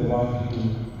 through the work we do,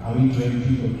 are we drawing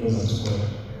people closer to God?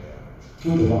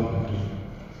 Through the work we do.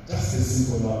 Just the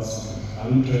simple works we do. Are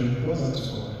we drawing closer to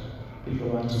God? People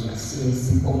want to experience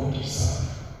the God to serve.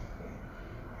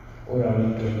 Or are we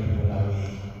drawing people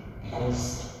away? Because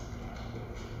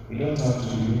we don't have to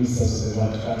be ministers of the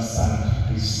word, can't stand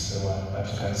preach the word, but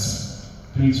can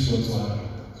preach God's word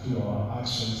through our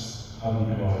actions, how we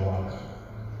do our work.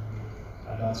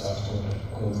 And that's what God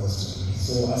calls us to be.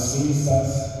 So as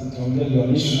ministers, your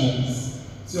missionaries,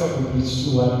 it's your to preach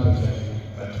through word perfectly,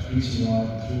 but preaching your word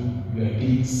through your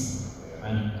deeds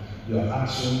and your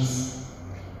actions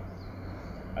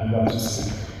and what you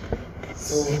speak.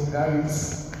 So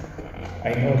guys, I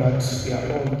know that we are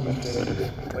all gifted.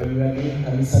 When we were doing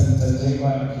Kanisa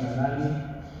Nitajenga Kinanani,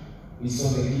 we saw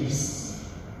the gifts.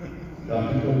 There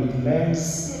are people with names.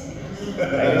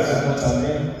 I also got a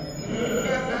name.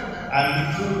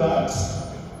 And through that,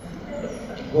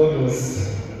 God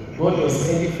was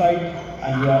edified,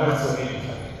 and we are also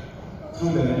edified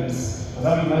through the names. Kwa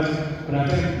sababu imagine kuna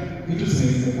vitu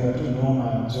zimekuwa tu noma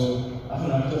mjo, afu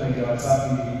nakuta na WhatsApp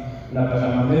hivi unapata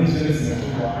mameni zile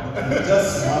zimekuwa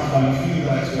just have fun feel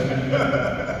that you are doing.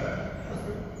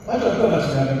 Watu wakiwa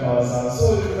wanatumia power zao. So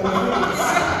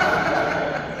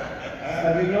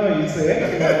I didn't know you say.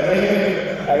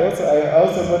 I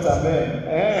also got a man.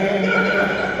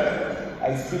 I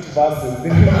speak verses.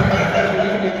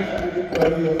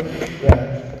 Yeah,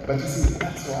 but you see,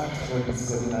 that's what God is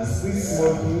calling us. This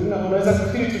small thing, unaweza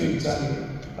kufikiri tu ni mchana,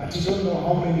 but you don't know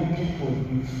how many people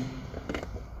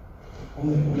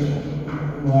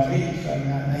umewaidify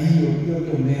na hiyo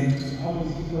domain. How many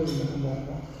people you know.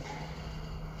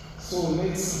 So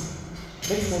let's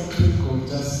not think of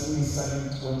just ministering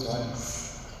to God's words.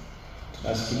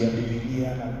 Tunashikilia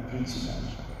Biblia na preaching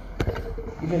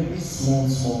even these small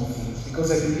things,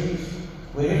 because I believe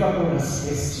wherever God has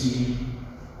placed you,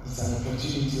 it's an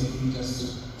opportunity of you just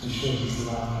to show His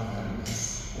love and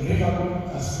kindness. Wherever God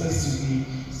has placed you,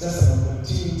 it's just an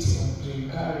opportunity to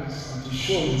encourage and to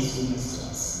show His goodness to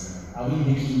us. Are we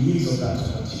making use of that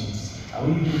opportunity? Are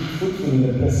we being fruitful in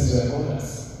the places where God has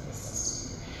placed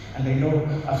us? And I know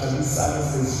after this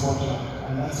service there is Scotland,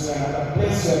 and that's where another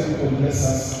place where people bless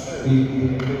us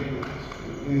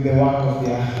with the work of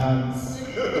their hands.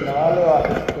 Kuna wale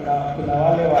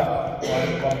wa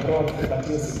broad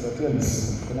kupatia sipatio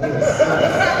misi. Kuna wale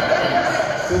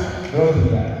so broad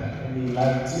and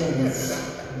like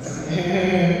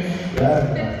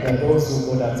there are those who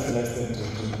God has blessed them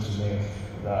to make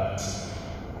that.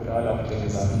 Kuna wale wa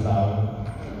kutengeneza pilau.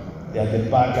 They are the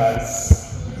burgers.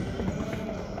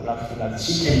 Alafu kuna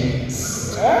chicken wings.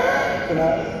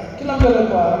 Kila mtu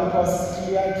kwa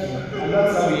skill yake. And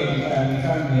that's how we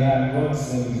come here and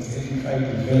God's name is edified in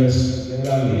fellowship.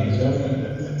 We enjoy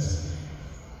it.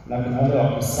 Na kuna wale wa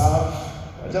kuserve.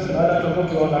 Wacha kuna wale ambao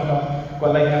tunaona kwa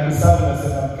line ya kuserve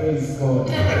nasema praise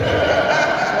God.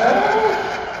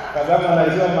 Kama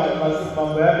anajua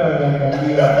mambo yake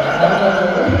yanaangaliwa.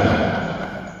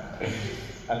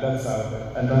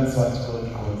 And that's what God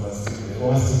calls us to do.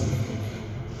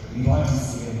 We want to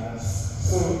see in us.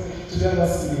 So today I'm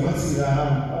asking you, what's in your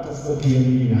hand? What has God given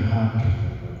you in your hand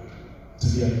to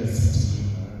be a blessing to you?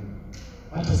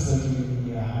 What has God given you in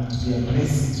your hand to be a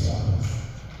blessing to others?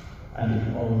 And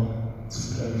in all to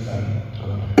glorify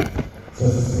God. So as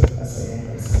I end,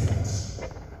 I say that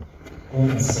God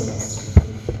has called us to be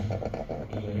faithful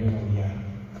in the name of Yah.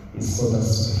 He's called us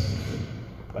to be faithful.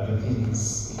 But the thing is,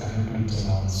 we cannot do it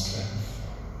on our strength.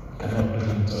 We cannot do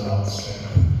it on our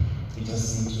strength. We just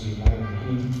need to rely on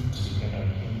Him, to depend on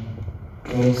Him.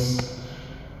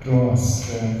 Draw our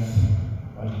strength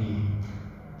on Him.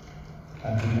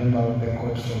 And remember the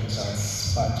quote from Charles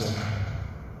Spurgeon: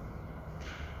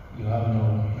 you have no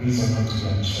reason not to be a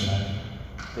missionary.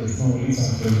 There's no reason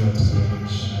for you not to be a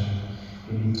missionary.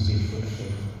 You need to be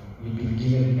fruitful. You've been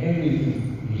given everything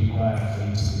you require for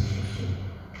you to be fruitful.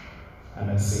 And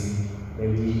I say, may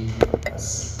we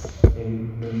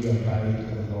abide in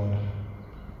the Lord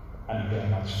and bear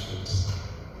much fruit.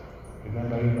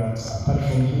 Remembering that apart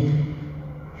from Him,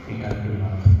 we can do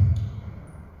nothing.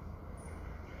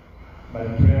 My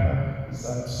prayer is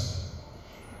that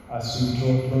as we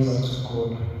draw closer to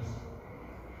God,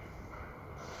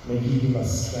 may He give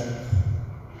us strength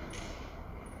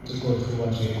to go through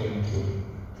what we're going through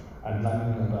and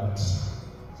learning of that.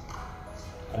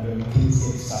 And when things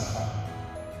get tougher,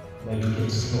 may we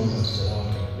get closer to the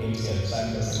Lord. May it get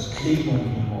time us to cling on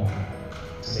Him more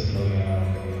to the glory and honor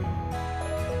of Him.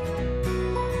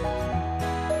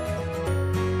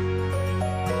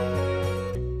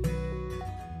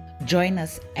 Join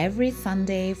us every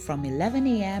Sunday from 11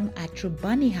 a.m. at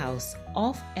Trubani House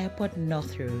off Airport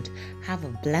North Road. Have a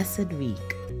blessed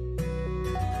week.